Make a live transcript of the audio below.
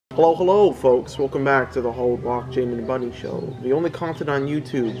Hello, folks. Welcome back to the Hold Walk Jamin and Bunny Show. The only content on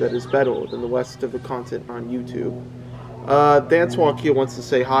YouTube that is better than the rest of the content on YouTube. Dance Walk here wants to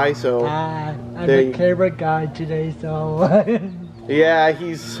say hi, so... I'm the camera guy today, so... yeah,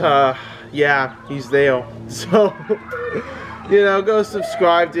 he's there. So, go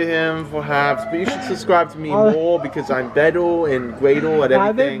subscribe to him, perhaps. But you should subscribe to me more, because I'm better and greater at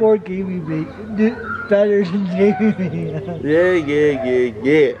everything. I'm more gaming better than gaming.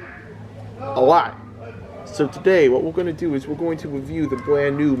 Yeah. Alright. So today, what we're going to do is we're going to review the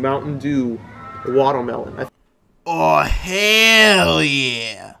brand new Mountain Dew watermelon. Oh, hell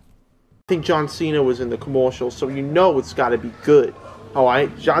yeah. I think John Cena was in the commercial, so you know it's got to be good.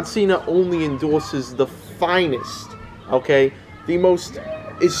 Alright? John Cena only endorses the finest, okay? The most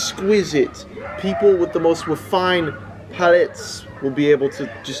exquisite. People with the most refined palates will be able to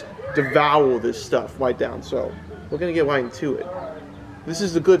just devour this stuff right down. So, we're going to get right into it. This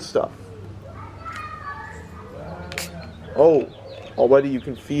is the good stuff. Oh, already you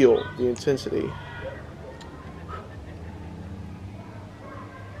can feel the intensity.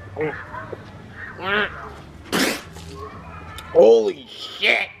 Holy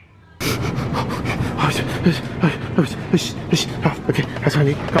shit! Okay, that's what I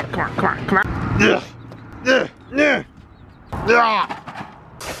need. Come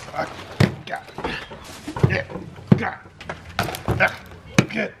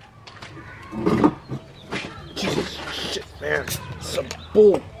on. Jesus shit, man. Some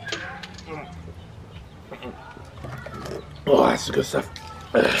bull. Oh, that's the good stuff.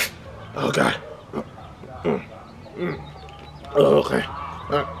 Oh, God. Oh, okay.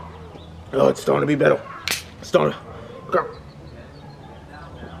 Oh, it's starting to be better. It's starting to... Okay.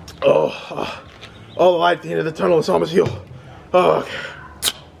 Oh, the light at the end of the tunnel is almost here. Oh, okay.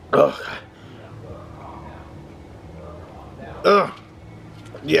 Oh, God.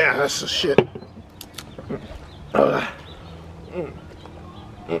 Yeah, that's the shit.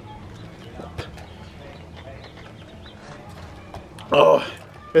 Oh,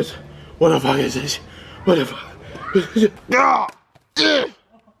 it's... What the fuck is this? What the fuck?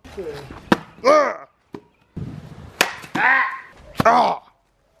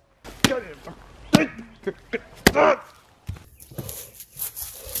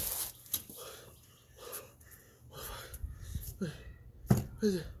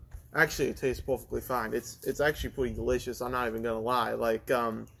 Actually, it tastes perfectly fine. It's actually pretty delicious. I'm not even gonna lie. Like,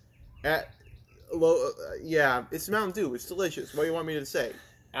 yeah, it's Mountain Dew. It's delicious. What do you want me to say?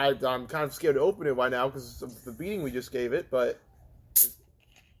 I'm kind of scared to open it right now because of the beating we just gave it, but...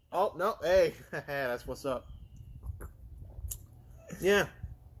 Oh, no, hey, that's what's up. Yeah,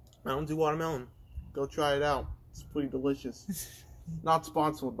 Mountain Dew watermelon. Go try it out. It's pretty delicious. Not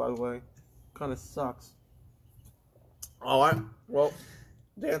sponsored, by the way. Kind of sucks. Alright, well,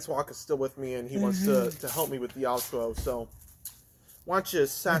 Dance Walk is still with me, and he wants to help me with the outro, so... Why don't you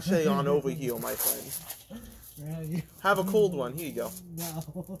sashay on over here, my friend? Have a cold one. Here you go.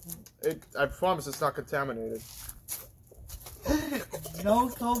 No. I promise it's not contaminated. No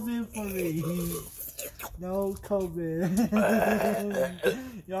COVID for me. No COVID.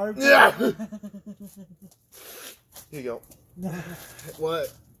 Here you go. No.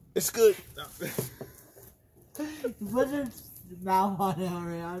 What? It's good. No. Put your mouth on it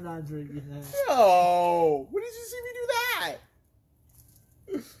already. I'm not drinking that. No. When did you see me do that?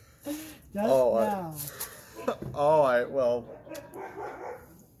 Just now. Alright, well,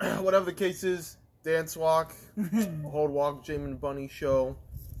 whatever the case is, Dance Walk, Hold Walk, Jamin and Bunny Show,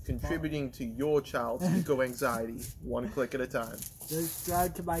 contributing to your child's eco-anxiety, one click at a time.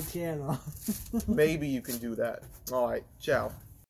 Subscribe to my channel. Maybe you can do that. Alright, ciao.